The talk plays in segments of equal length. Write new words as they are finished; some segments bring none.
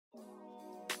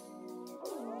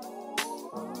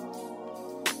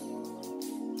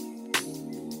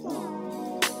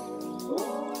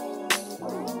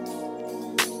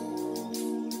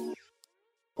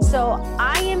So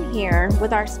I am here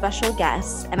with our special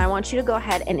guests, and I want you to go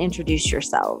ahead and introduce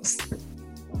yourselves.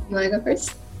 You want to go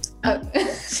first? Oh,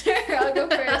 sure, I'll go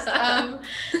first.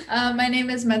 My name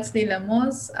is Metzli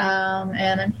Lemos,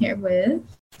 and I'm here with...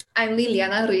 I'm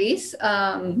Liliana Ruiz.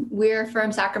 We're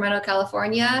from Sacramento,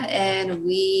 California, and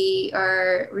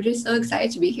we're just so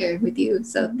excited to be here with you.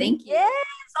 So thank you. Yes.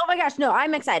 Oh my gosh. No,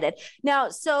 I'm excited. Now,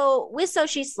 so with So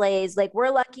She Slays, like we're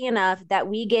lucky enough that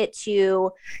we get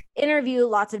to interview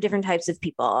lots of different types of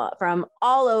people from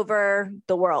all over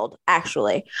the world,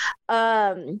 actually.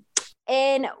 And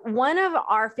one of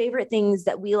our favorite things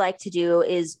that we like to do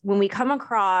is when we come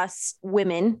across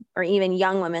women or even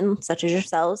young women, such as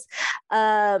yourselves,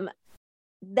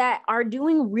 that are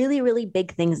doing really, really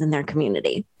big things in their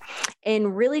community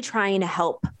and really trying to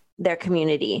help their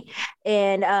community.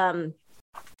 And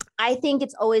I think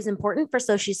it's always important for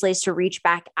So She Slays to reach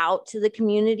back out to the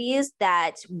communities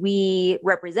that we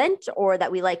represent or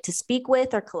that we like to speak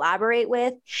with or collaborate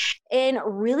with and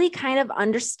really kind of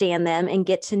understand them and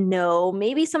get to know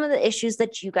maybe some of the issues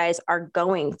that you guys are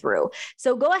going through.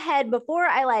 So go ahead before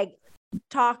I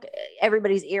talk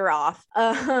everybody's ear off.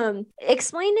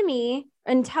 Explain to me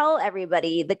and tell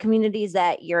everybody the communities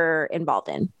that you're involved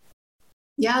in.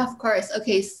 Yeah, of course.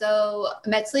 Okay, so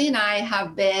Metzli and I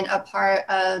have been a part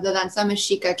of the Danza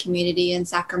Mexica community in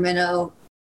Sacramento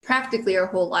practically our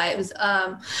whole lives.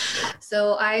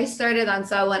 So I started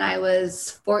Danza when I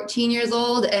was 14 years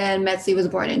old, and Metzli was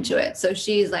born into it. So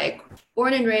she's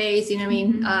born and raised, you know what I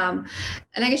mean? Mm-hmm.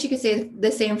 And I guess you could say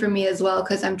the same for me as well,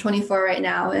 because I'm 24 right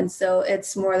now. And so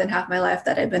it's more than half my life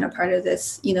that I've been a part of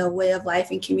this, way of life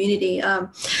and community. So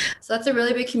that's a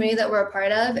really big community that we're a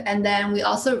part of. And then we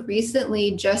also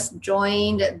recently just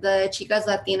joined the Chicas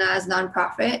Latinas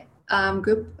nonprofit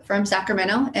group from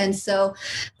Sacramento. And so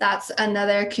that's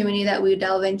another community that we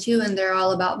delve into, and they're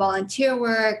all about volunteer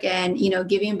work and,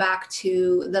 giving back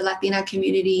to the Latina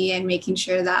community and making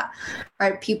sure that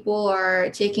our people are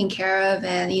taken care of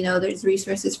and, there's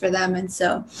resources for them. And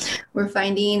so we're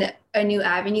finding a new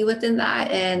avenue within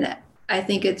that. And I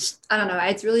think it's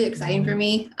really exciting for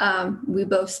me. We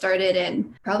both started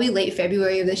in probably late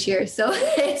February of this year. So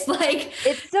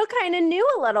it's still kind of new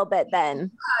a little bit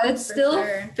then. It's still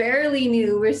fairly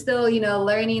new. We're still,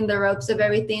 learning the ropes of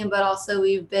everything, but also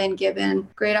we've been given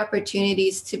great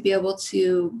opportunities to be able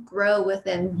to grow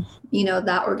within,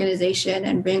 that organization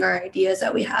and bring our ideas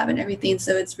that we have and everything.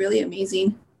 So it's really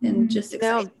amazing and just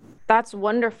exciting. No, that's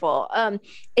wonderful.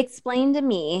 Explain to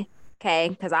me, okay,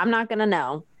 because I'm not going to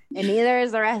know. And neither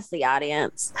is the rest of the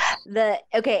audience.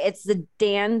 It's the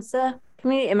Danza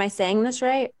community. Am I saying this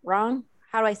right? Wrong?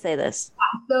 How do I say this?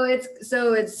 So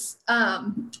it's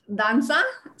Danza.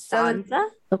 Danza?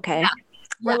 Okay. Yeah.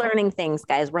 We're learning things,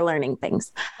 guys. We're learning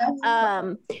things.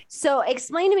 So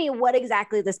explain to me what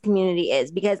exactly this community is,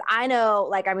 because I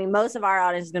know, most of our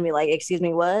audience is going to be like, excuse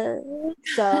me, what?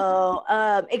 So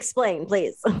explain,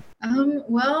 please. So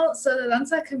the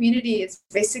Danza community is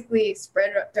basically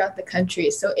spread throughout the country.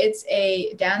 So it's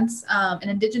a dance, an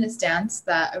indigenous dance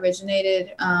that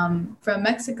originated from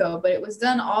Mexico, but it was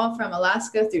done all from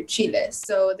Alaska through Chile.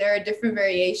 So there are different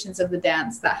variations of the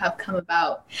dance that have come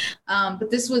about. But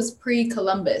this was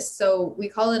pre-Columbus. So we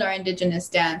call it our indigenous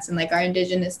dance and our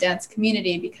indigenous dance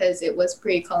community because it was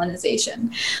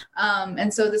pre-colonization.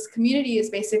 And so this community is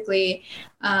basically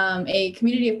a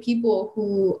community of people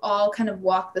who all kind of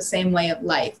walk the same way of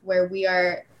life, where we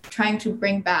are trying to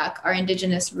bring back our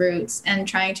indigenous roots and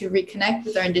trying to reconnect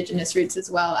with our indigenous roots as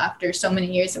well after so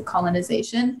many years of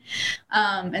colonization.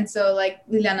 And so like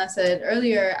Liliana said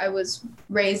earlier, I was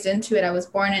raised into it. I was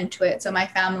born into it. So my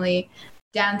family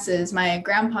dances, my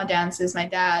grandpa dances, my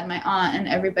dad, my aunt, and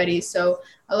everybody. So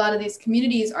a lot of these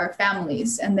communities are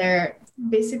families, and they're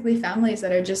basically families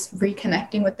that are just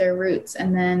reconnecting with their roots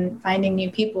and then finding new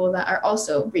people that are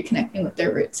also reconnecting with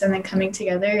their roots and then coming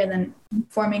together and then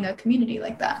forming a community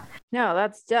like that. No,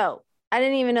 that's dope. I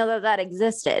didn't even know that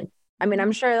existed. I mean,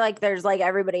 I'm sure there's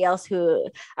everybody else who,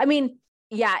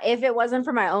 yeah, if it wasn't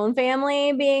for my own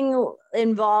family being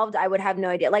involved, I would have no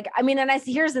idea.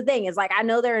 Here's the thing is I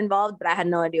know they're involved, but I had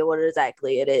no idea what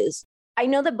exactly it is. I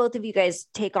know that both of you guys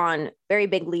take on very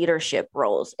big leadership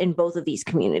roles in both of these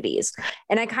communities.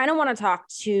 And I kind of want to talk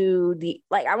to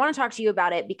you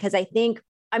about it because I think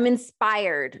I'm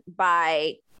inspired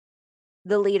by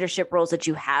the leadership roles that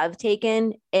you have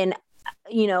taken. And,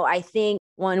 I think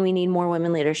one, we need more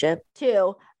women leadership.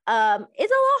 Two, it's a lot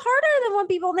harder than what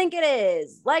people think it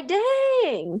is.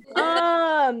 Dang.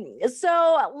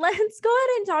 So let's go ahead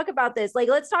and talk about this.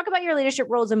 Let's talk about your leadership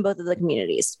roles in both of the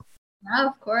communities. Yeah,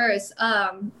 of course.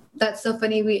 That's so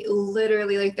funny. We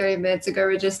literally like 30 minutes ago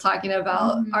were just talking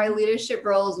about our leadership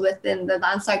roles within the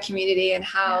danza community and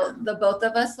how the both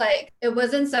of us, like, it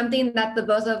wasn't something that the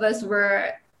both of us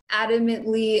were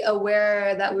adamantly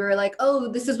aware that we were like,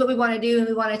 oh, this is what we want to do and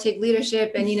we want to take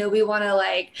leadership and, you know, we want to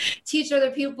like teach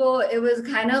other people. It was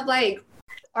kind of like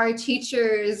our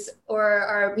teachers or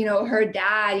our, you know, her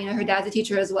dad, you know, her dad's a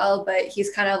teacher as well, but he's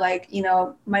kind of like, you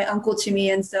know, my uncle to me.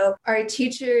 And so our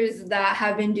teachers that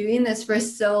have been doing this for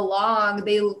so long,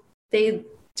 they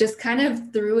just kind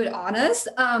of threw it on us,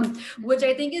 which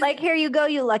I think is like, here you go,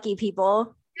 you lucky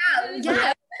people. Yeah,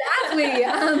 exactly.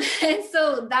 And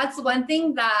so that's one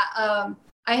thing that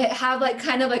I have like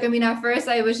kind of like, I mean, at first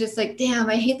I was just like, damn,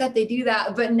 I hate that they do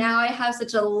that. But now I have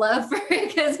such a love for it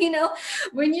because, you know,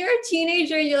 when you're a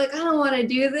teenager, you're like, I don't want to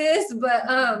do this. But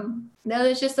no,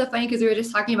 it's just so funny because we were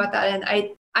just talking about that.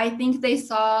 And I think they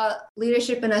saw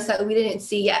leadership in us that we didn't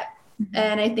see yet.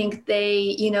 And I think they,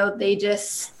 you know, they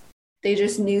just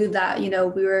knew that, you know,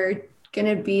 we were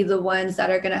going to be the ones that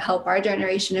are going to help our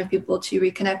generation of people to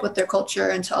reconnect with their culture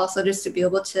and to also just to be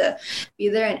able to be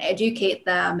there and educate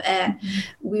them. And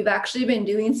we've actually been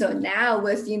doing so now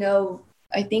with, you know,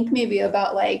 I think maybe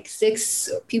about like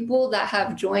 6 people that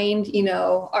have joined, you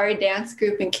know, our dance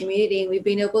group and community. We've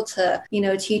been able to, you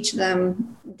know, teach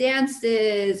them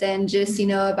dances and just, you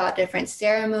know, about different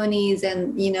ceremonies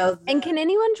and, you know. And can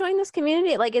anyone join this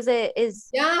community? Like,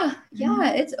 Yeah,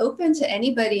 it's open to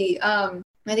anybody.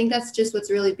 I think that's just what's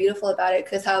really beautiful about it,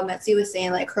 because how Metzi was saying,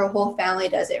 like her whole family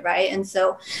does it, right? And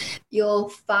so you'll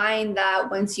find that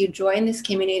once you join this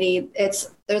community,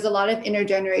 there's a lot of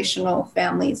intergenerational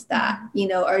families that, you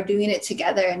know, are doing it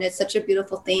together, and it's such a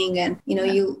beautiful thing. And, you know,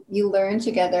 you learn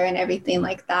together and everything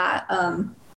like that.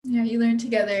 Yeah, you learn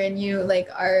together, and you like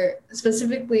are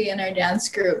specifically in our dance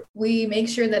group, we make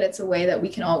sure that it's a way that we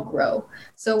can all grow.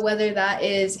 So whether that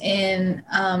is in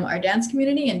our dance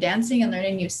community and dancing and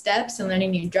learning new steps and learning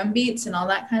new drum beats and all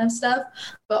that kind of stuff,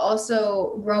 but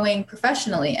also growing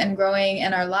professionally and growing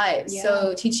in our lives. Yeah.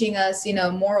 So teaching us, you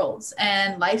know, morals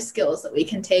and life skills that we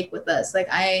can take with us. Like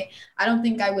I don't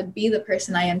think I would be the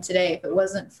person I am today if it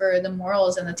wasn't for the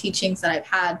morals and the teachings that I've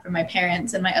had from my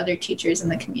parents and my other teachers in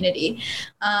the community.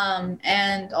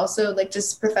 And also like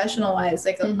just professional wise,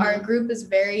 like our group is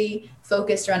very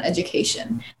focused around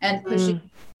education and pushing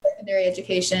secondary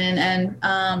education.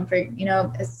 And for, you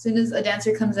know, as soon as a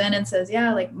dancer comes in and says,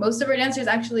 yeah, like most of our dancers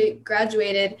actually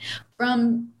graduated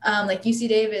from like UC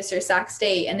Davis or Sac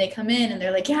State, and they come in and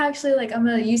they're like, yeah, actually, like I'm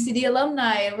a UCD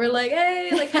alumni, and we're like, hey,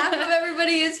 like half of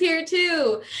everybody is here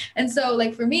too. And so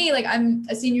like for me, like I'm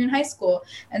a senior in high school,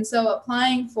 and so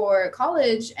applying for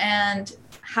college and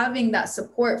having that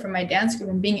support from my dance group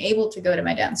and being able to go to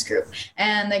my dance group.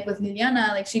 And like with Liliana,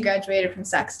 like she graduated from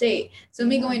Sac State. So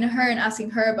me going to her and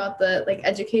asking her about the like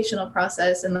educational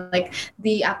process and like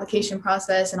the application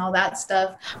process and all that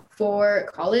stuff for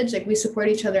college, like we support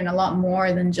each other in a lot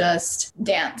more than just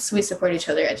dance. We support each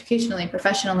other educationally,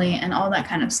 professionally, and all that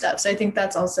kind of stuff. So I think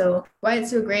that's also why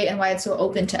it's so great and why it's so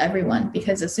open to everyone,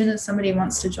 because as soon as somebody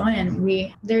wants to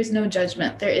join, there's no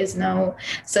judgment. There is no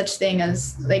such thing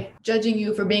as like judging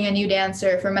you for being a new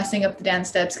dancer, for messing up the dance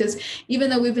steps. Because even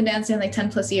though we've been dancing like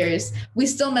 10 plus years, we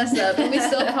still mess up and we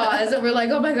still pause and we're like,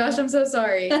 oh my gosh, I'm so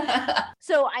sorry.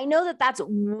 So I know that that's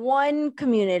one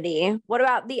community. What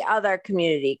about the other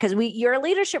community? Because your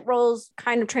leadership roles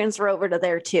kind of transfer over to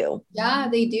there too. Yeah,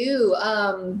 they do.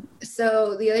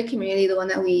 So the other community, the one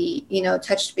that we, you know,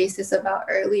 touched bases about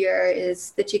earlier,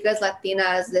 is the Chicas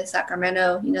Latinas de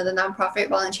Sacramento, you know, the nonprofit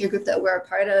volunteer group that we're a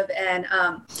part of. And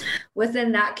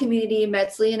within that community,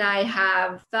 Metzli and I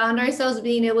have found ourselves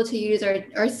being able to use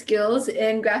our skills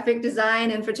in graphic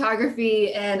design and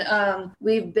photography. And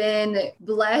we've been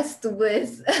blessed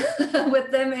with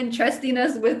them entrusting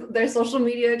us with their social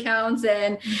media accounts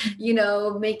and, you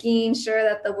know, making sure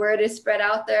that the word is spread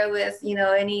out there with, you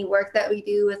know, any work that we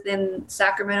do within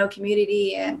Sacramento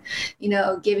community and, you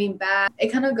know, giving back.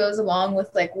 It kind of goes along with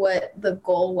like what the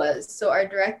goal was. So our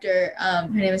director, her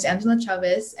name is Angela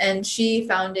Chavez, and she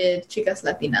founded Chicas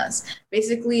Latinas,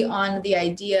 basically on the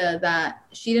idea that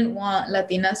she didn't want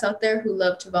Latinas out there who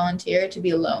love to volunteer to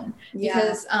be alone. Yeah.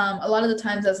 Because a lot of the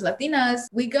times as Latinas,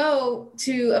 we go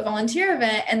to a volunteer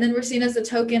event and then we're seen as a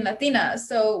token Latina.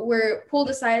 So we're pulled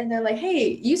aside and they're like,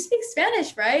 hey, you speak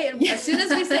Spanish, right? And as soon as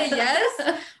we say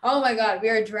yes, oh my God, we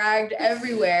are dragged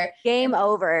everywhere. Game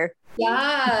over.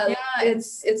 Yeah,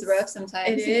 it's rough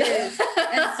sometimes. It is.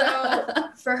 And so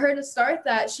for her to start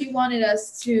that, she wanted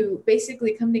us to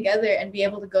basically come together and be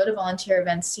able to go to volunteer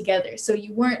events together. So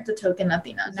you weren't the token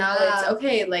Latina. Now it's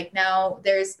okay, like now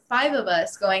there's 5 of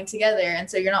us going together, and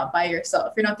so you're not by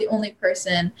yourself. You're not the only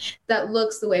person that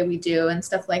looks the way we do and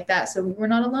stuff like that. So we're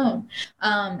not alone.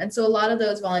 And so a lot of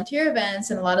those volunteer events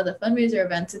and a lot of the fundraiser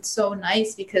events, it's so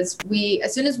nice because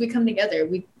as soon as we come together,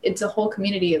 it's a whole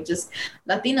community of just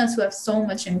Latinas who have so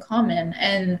much in common,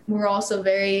 and we're also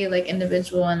very like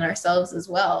individual in ourselves as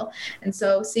well. And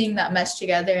so seeing that mesh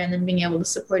together and then being able to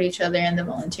support each other in the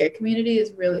volunteer community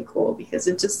is really cool because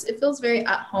it feels very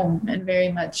at home and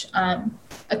very much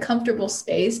a comfortable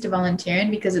space to volunteer in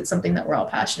because it's something that we're all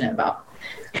passionate about.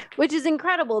 Which is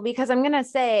incredible because I'm going to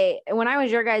say, when I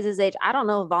was your guys' age, I don't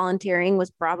know if volunteering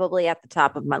was probably at the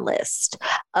top of my list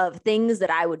of things that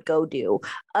I would go do.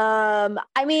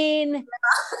 I mean,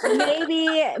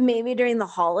 maybe during the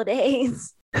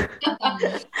holidays.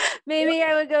 Maybe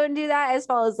I would go and do that as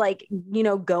far as like,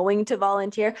 going to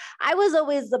volunteer. I was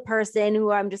always the person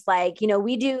who I'm just like,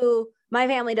 my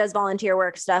family does volunteer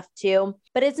work stuff too,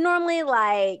 but it's normally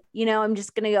like, I'm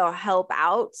just going to go help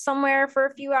out somewhere for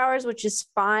a few hours, which is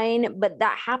fine. But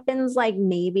that happens like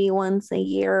maybe once a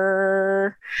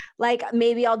year. Like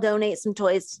maybe I'll donate some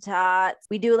toys to Tots.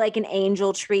 We do like an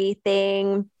angel tree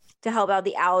thing to help out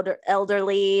the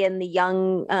elderly and the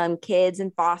young kids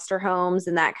in foster homes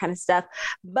and that kind of stuff.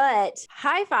 But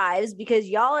high fives because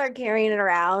y'all are carrying it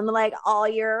around like all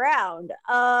year round.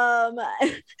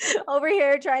 Over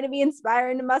here trying to be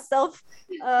inspiring to myself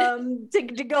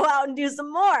to go out and do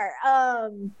some more.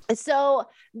 So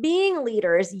being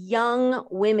leaders, young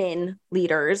women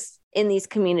leaders in these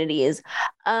communities,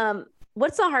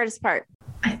 what's the hardest part?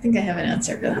 I think I have an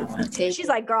answer for that one. She's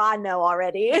like, girl, I know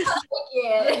already.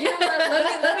 Yeah.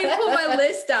 Let me pull my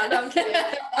list out. I'm kidding. Bro,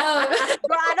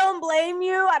 I don't blame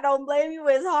you.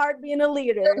 It's hard being a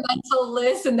leader. Mental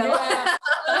list. No. Yeah,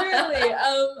 literally.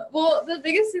 Well, the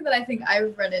biggest thing that I think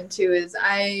I've run into is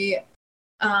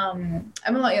I'm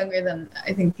a lot younger than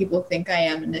I think people think I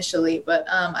am initially, but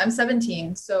I'm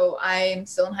 17, so I'm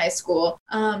still in high school.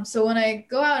 So when I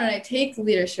go out and I take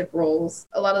leadership roles,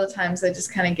 a lot of the times I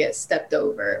just kind of get stepped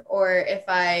over. Or if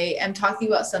I am talking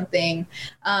about something,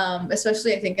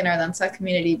 especially I think in our Danza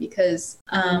community, because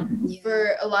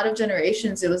for a lot of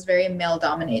generations, it was very male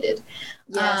dominated.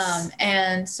 Yes.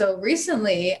 And so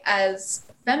recently, as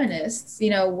feminists,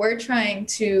 we're trying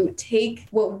to take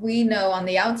what we know on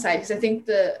the outside, because I think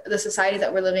the society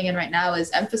that we're living in right now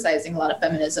is emphasizing a lot of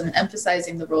feminism and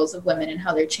emphasizing the roles of women and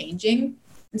how they're changing.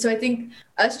 And so I think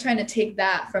us trying to take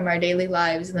that from our daily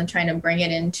lives and then trying to bring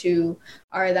it into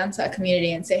our danza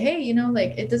community and say, hey,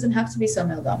 like it doesn't have to be so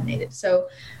male dominated. So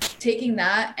taking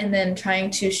that and then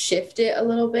trying to shift it a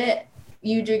little bit,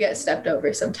 you do get stepped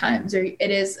over sometimes. Or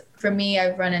it is, for me,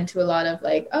 I've run into a lot of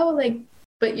like, oh, like,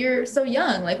 but you're so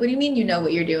young. Like, what do you mean you know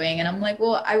what you're doing? And I'm like,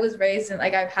 well, I was raised in,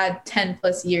 like, I've had 10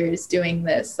 plus years doing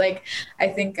this. Like, I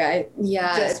think I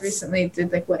just recently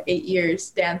did 8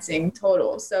 years dancing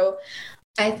total. So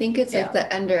I think it's like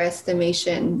the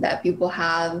underestimation that people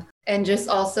have, and just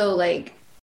also like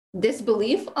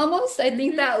disbelief almost. I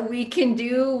think that we can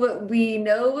do what we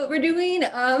know what we're doing,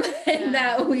 and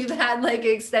that we've had like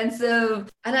extensive,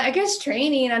 and I guess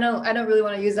training. I don't really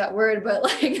want to use that word, but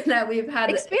like that we've had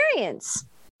experience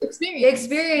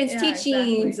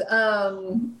teachings.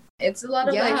 Exactly. It's a lot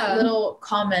of like little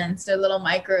comments or little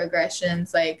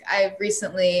microaggressions. Like I've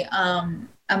recently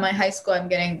at my high school, I'm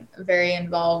getting very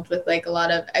involved with like a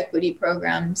lot of equity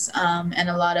programs and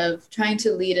a lot of trying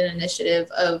to lead an initiative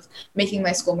of making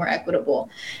my school more equitable.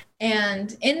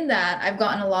 And in that, I've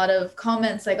gotten a lot of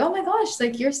comments like, oh my gosh,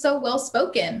 like you're so well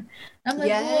spoken. I'm like,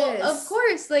 well, of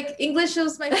course, like English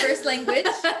was my first language.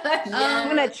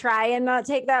 I'm going to try and not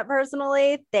take that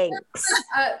personally. Thanks.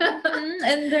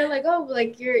 And they're like, oh,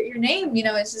 like your name,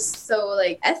 it's just so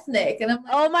like ethnic. And I'm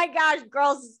like, oh my gosh,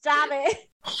 girls, stop it.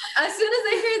 As soon as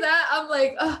I hear that, I'm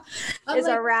like, oh, it's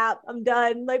a wrap. I'm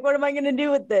done. Like, what am I going to do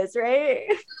with this? Right.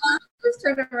 Just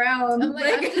turn around. I'm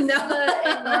like, no,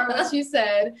 ignore what you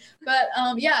said. But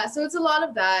so it's a lot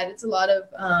of that. It's a lot of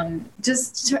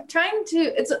just trying to,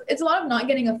 it's a lot of not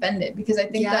getting offended, because I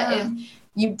think that if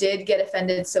you did get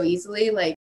offended so easily,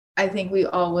 like, I think we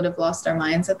all would have lost our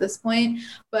minds at this point.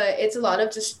 But it's a lot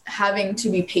of just having to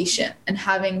be patient and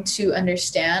having to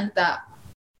understand that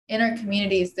in our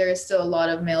communities, there is still a lot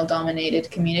of male dominated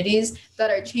communities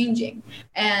that are changing.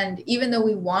 And even though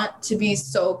we want to be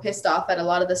so pissed off at a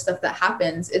lot of the stuff that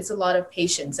happens, it's a lot of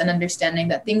patience and understanding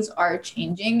that things are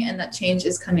changing and that change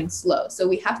is coming slow. So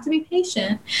we have to be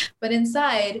patient, but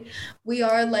inside we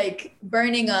are like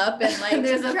burning up and like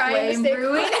there's a trying to flame stay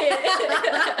brewing. quiet.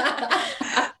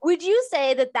 Would you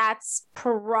say that that's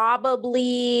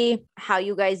probably how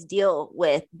you guys deal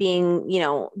with being,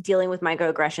 dealing with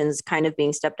microaggressions, kind of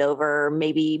being stepped over,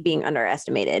 maybe being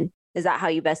underestimated? Is that how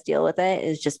you best deal with it?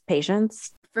 Is just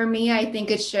patience? For me, I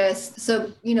think it's just, so,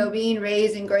 being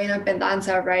raised and growing up in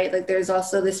danza, right? Like there's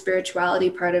also the spirituality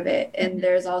part of it. And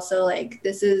there's also like,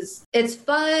 it's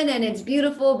fun and it's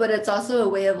beautiful, but it's also a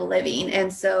way of living.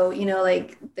 And so,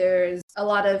 like there's a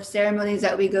lot of ceremonies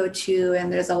that we go to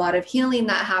and there's a lot of healing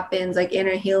that happens, like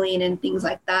inner healing and things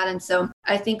like that. And so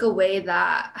I think a way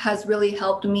that has really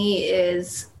helped me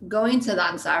is going to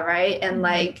danza, right? And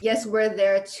like, yes, we're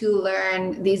there to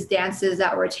learn these dances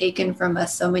that were taken from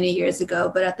us so many years ago,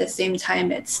 but at the same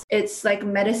time, it's like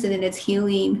medicine and it's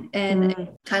healing and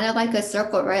kind of like a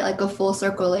circle, right? Like a full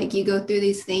circle. Like you go through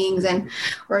these things and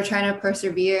we're trying to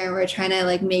persevere and we're trying to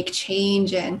like make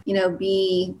change and,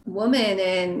 be woman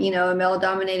in, a male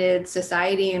dominated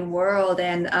society and world.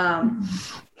 And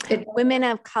women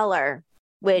of color,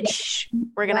 which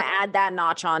we're going to add that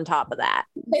notch on top of that.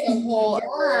 The whole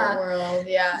world.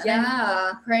 Yeah. Yeah.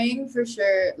 And praying for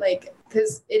sure. Like,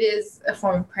 because it is a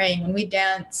form of praying. When we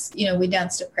dance, we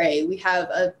dance to pray. We have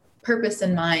a purpose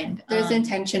in mind. There's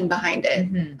intention behind it.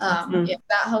 Yeah,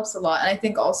 that helps a lot. And I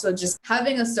think also just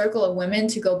having a circle of women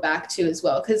to go back to as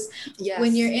well. Because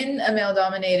when you're in a male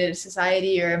dominated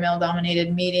society or a male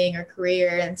dominated meeting or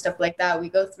career and stuff like that, we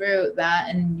go through that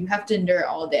and you have to endure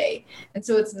all day. And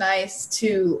so it's nice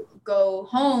to go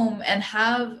home and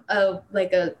have a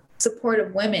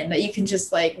supportive women that you can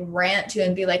just like rant to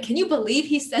and be like, can you believe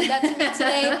he said that to me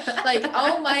today? Like,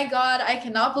 oh my God, I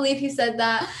cannot believe he said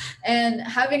that. And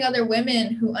having other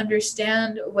women who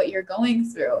understand what you're going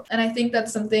through. And I think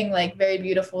that's something like very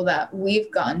beautiful that we've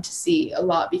gotten to see a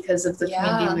lot because of the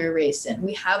community we were raised in.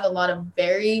 We have a lot of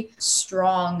very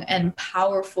strong and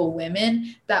powerful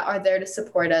women that are there to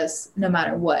support us no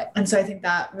matter what. And so I think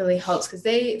that really helps because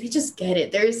they just get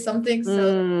it. There is something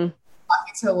so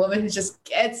talking to a woman who just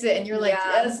gets it and you're like,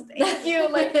 yes, thank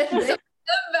you. Like, so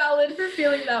valid for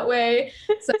feeling that way.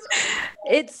 So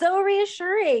it's so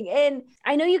reassuring. And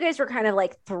I know you guys were kind of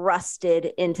like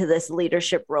thrusted into this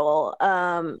leadership role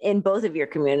in both of your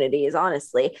communities,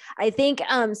 honestly. I think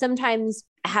sometimes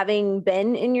having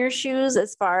been in your shoes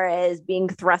as far as being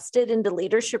thrusted into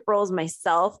leadership roles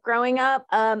myself growing up,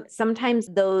 sometimes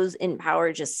those in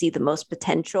power just see the most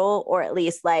potential or at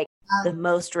least like the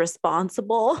most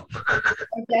responsible. I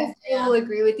definitely will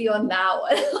agree with you on that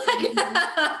one.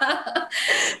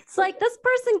 It's like this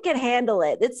person can handle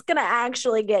it. It's going to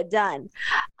actually get done.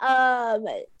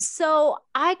 So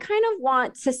I kind of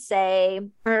want to say,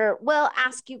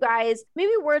 ask you guys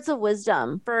maybe words of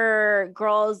wisdom for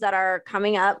girls that are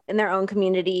coming up in their own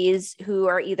communities who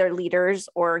are either leaders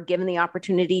or given the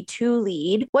opportunity to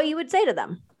lead, what you would say to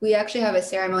them. We actually have a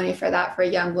ceremony for that for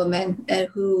young women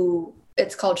who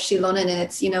it's called Shilonen, and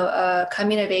it's, a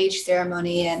coming of age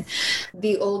ceremony. And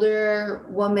the older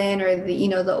woman or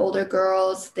the older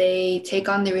girls, they take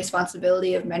on the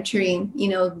responsibility of mentoring,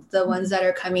 the ones that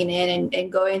are coming in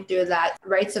and going through that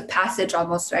rites of passage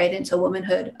almost, right, into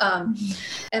womanhood.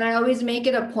 And I always make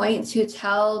it a point to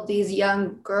tell these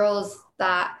young girls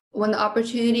that when the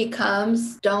opportunity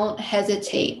comes, don't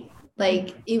hesitate.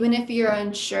 Like, even if you're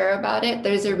unsure about it,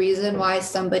 there's a reason why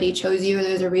somebody chose you, or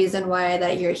there's a reason why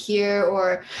that you're here,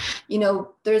 or,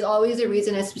 there's always a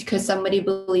reason. It's because somebody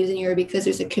believes in you, or because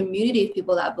there's a community of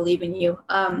people that believe in you.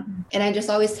 And I just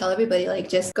always tell everybody, like,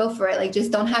 just go for it. Like,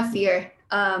 just don't have fear.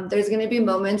 There's going to be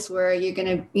moments where you're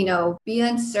going to, be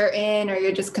uncertain, or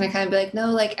you're just going to kind of be like, no,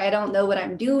 like, I don't know what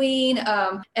I'm doing.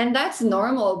 And that's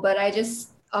normal, but I just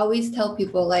always tell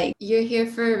people, like, you're here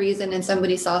for a reason and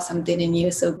somebody saw something in you,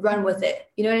 so run with it.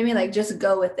 You know what I mean? Like, just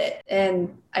go with it.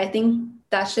 And I think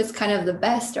that's just kind of the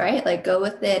best, right? Like, go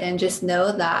with it and just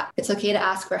know that it's okay to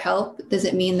ask for help. It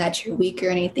doesn't mean that you're weak or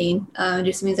anything. It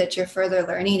just means that you're further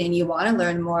learning and you want to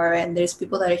learn more, and there's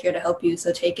people that are here to help you,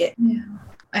 so take it. Yeah.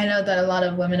 I know that a lot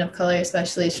of women of color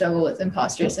especially struggle with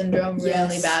imposter syndrome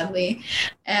really badly.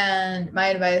 And my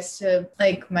advice to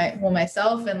like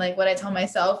myself and like what I tell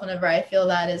myself whenever I feel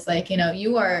that is like, you know,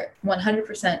 you are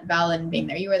 100% valid in being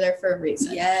there. You are there for a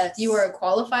reason. Yes. You are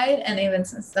qualified, and even in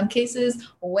some cases,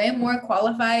 way more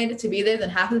qualified to be there than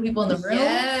half of the people in the room.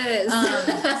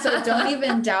 Yes. So don't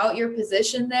even doubt your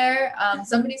position there.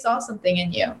 Somebody saw something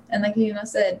in you. And like you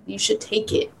said, you should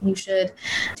take it. You should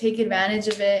take advantage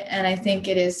of it. And I think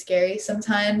it is scary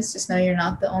sometimes. Just know you're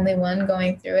not the only one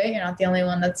going through it. You're not the only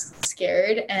one that's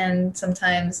scared, and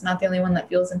sometimes not the only one that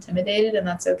feels intimidated, and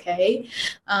that's okay.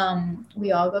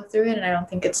 We all go through it, and I don't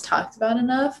think it's talked about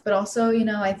enough. But also, you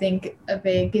know, I think a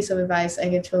big piece of advice I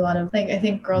give to a lot of, like, I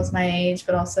think girls my age,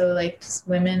 but also like just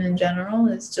women in general,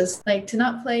 is just like to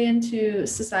not play into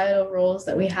societal roles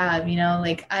that we have, you know.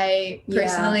 Like I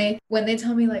personally, when they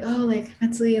tell me like, oh, like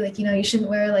mentally, like, you know, you shouldn't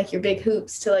wear like your big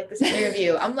hoops to like this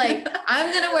interview, I'm like,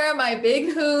 I'm gonna wear my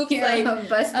big hoops, like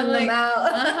busting them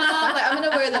out. Like, I'm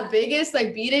gonna wear the biggest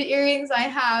like beaded earrings I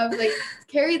have, like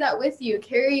carry that with you,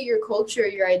 carry your culture,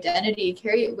 your identity,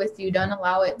 carry it with you. Don't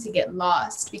allow it to get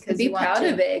lost, because be proud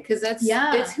of it, because that's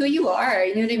it's who you are.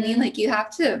 You know what I mean? Like you have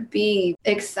to be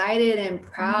excited and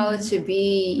proud to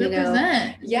be, you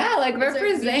represent. know, like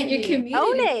represent your community.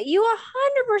 Own it. You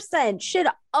 100% should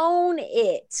own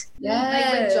it.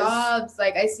 Like with jobs,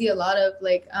 like I see a lot of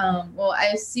like,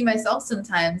 I see myself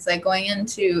sometimes like going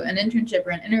into an internship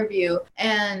or an interview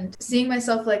and seeing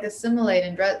myself like assimilate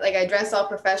and dress, like I dress all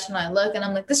professional, I look and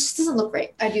I'm like, this just doesn't look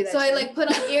right. I do that. So too. I like put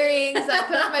on earrings, I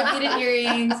put on my beaded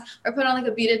earrings, or put on like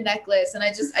a beaded necklace, and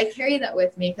I carry that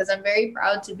with me because I'm very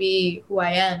proud to be who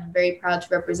I am. I'm very proud to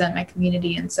represent my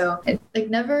community. And so like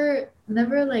never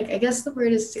like, I guess the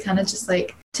word is to kind of just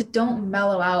like to don't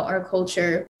mellow out our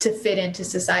culture to fit into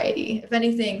society. If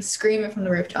anything, scream it from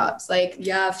the rooftops. Like,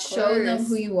 show them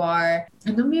who you are,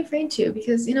 and don't be afraid to,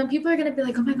 because you know people are gonna be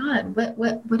like, oh my god,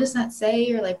 what does that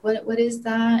say, or like what is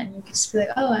that? And you can just be like,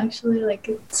 oh, actually, like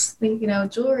it's like, you know,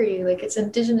 jewelry, like it's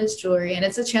indigenous jewelry, and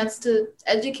it's a chance to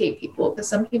educate people, because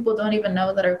some people don't even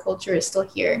know that our culture is still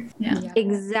here.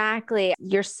 Exactly.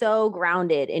 You're so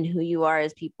grounded in who you are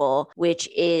as people, which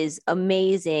is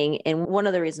amazing. And one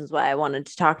of the reasons why I wanted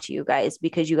to talk to you guys,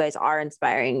 because you guys are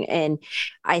inspiring. And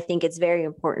I think it's very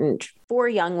important for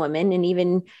young women, and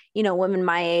even, you know, women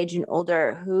my age and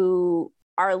older, who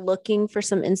are looking for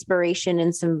some inspiration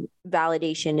and some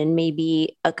validation and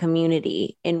maybe a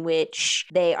community in which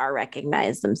they are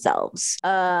recognized themselves.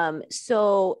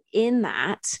 So in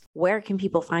that, where can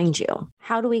people find you?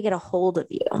 How do we get a hold of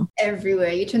you?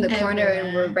 Everywhere. You turn the corner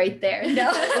and we're right there.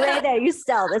 No. Right there. You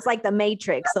stealth. It's like the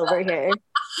Matrix over here.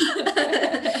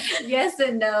 Yes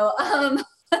and no.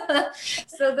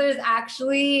 So there's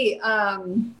actually,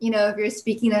 you know, if you're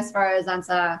speaking as far as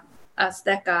Danza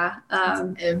Azteca,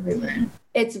 everywhere.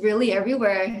 It's really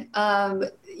everywhere.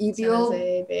 You San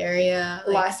Jose, Bay Area,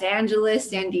 like Los Angeles,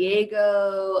 San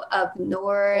Diego, up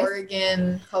north,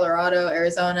 Oregon, Colorado,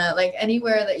 Arizona, like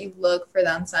anywhere that you look for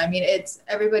danza. I mean,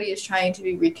 everybody is trying to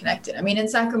be reconnected. I mean, in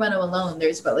Sacramento alone,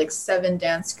 there's about like 7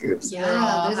 dance groups.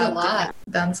 Yeah, there's a lot.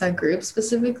 Danza groups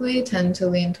specifically tend to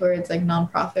lean towards like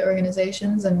nonprofit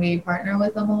organizations, and we partner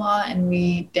with them a lot, and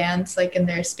we dance like in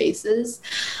their spaces.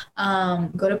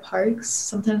 Go to parks.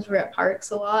 Sometimes we're at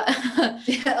parks a lot. A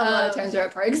lot of times we're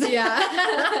at parks.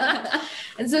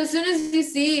 And so as soon as you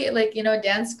see like, you know, a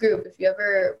dance group, if you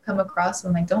ever come across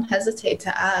one, like don't hesitate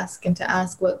to ask, and to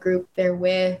ask what group they're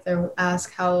with, or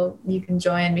ask how you can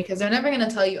join, because they're never going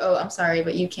to tell you, oh, I'm sorry,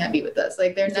 but you can't be with us.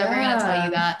 Like they're never going to tell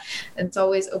you that. It's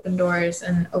always open doors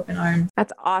and open arms.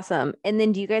 That's awesome. And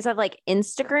then do you guys have like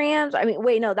Instagrams? I mean,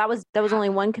 wait, no, that was only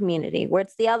one community.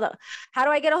 Where's the other? How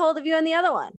do I get a hold of you in the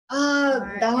other one?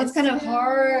 That one's kind of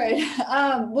hard.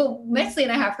 Well, Mexley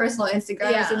and I have personal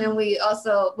Instagrams, and then we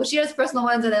also, she has personal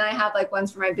ones, and then I have like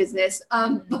ones for my business.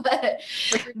 But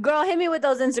girl, hit me with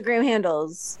those Instagram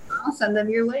handles. I'll send them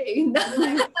your way.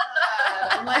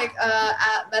 I'm like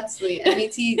at Metzli,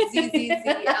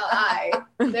 METZZZLI.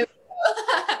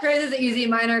 Hers is easy.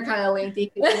 Mine are kind of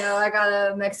lengthy because, you know, I got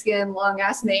a Mexican long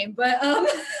ass name, but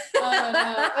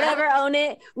whatever, own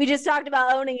it. We just talked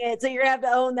about owning it, so you're gonna have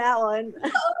to own that one.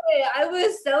 Okay, I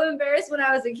was so embarrassed when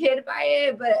I was a kid by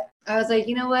it, but I was like,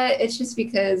 you know what? It's just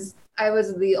because I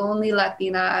was the only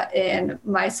Latina in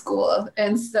my school,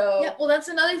 and so well, that's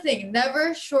another thing.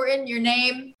 Never shorten your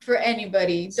name for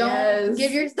anybody. Don't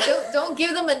don't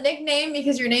give them a nickname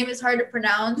because your name is hard to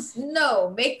pronounce.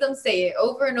 No, make them say it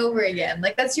over and over again.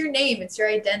 Like that's your name. It's your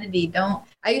identity.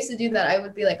 I used to do that. I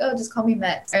would be like, oh, just call me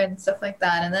Met and stuff like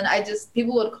that. And then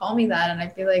people would call me that, and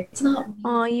I'd be like, it's not me.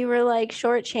 Oh, you were like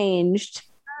shortchanged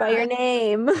by your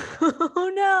name.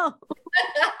 Oh no.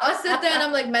 I'll sit there and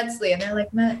I'm like, Metzley. And they're like,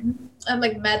 I'm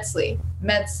like, Metzley.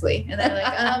 And they're like,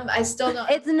 I still don't.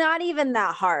 It's not even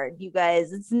that hard, you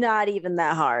guys. It's not even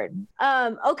that hard.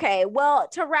 Okay. Well,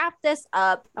 to wrap this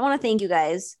up, I want to thank you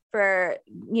guys for,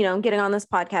 getting on this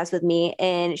podcast with me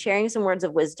and sharing some words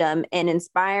of wisdom and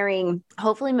inspiring,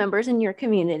 hopefully, members in your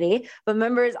community, but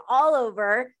members all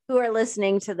over who are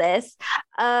listening to this.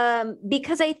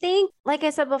 Because I think, like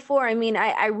I said before,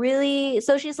 I really,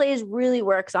 Socially Slays really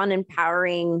works on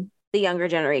empowering the younger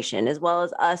generation, as well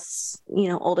as us,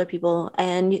 older people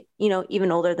and,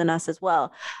 even older than us as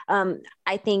well.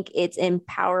 I think it's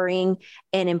empowering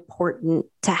and important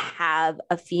to have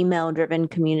a female-driven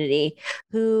community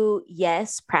who,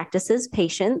 yes, practices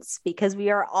patience, because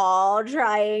we are all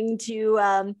trying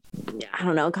to,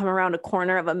 come around a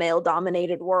corner of a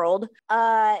male-dominated world.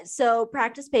 So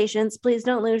practice patience. Please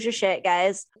don't lose your shit,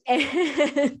 guys. And you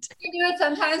do it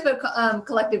sometimes, but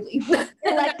collectively.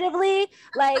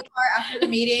 Like or after the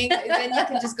meeting, then you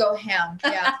can just go ham.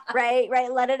 Yeah. Right.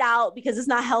 Let it out, because it's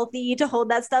not healthy to hold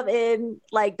that stuff in.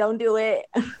 Like, don't do it.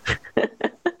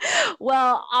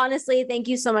 Well, honestly, thank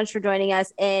you so much for joining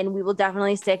us. And we will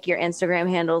definitely stick your Instagram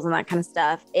handles and that kind of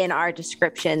stuff in our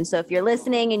description. So if you're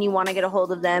listening and you want to get a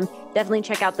hold of them, definitely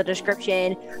check out the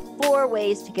description for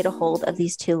ways to get a hold of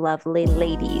these two lovely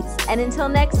ladies. And until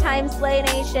next time, Slay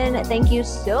Nation, thank you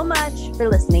so much for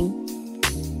listening.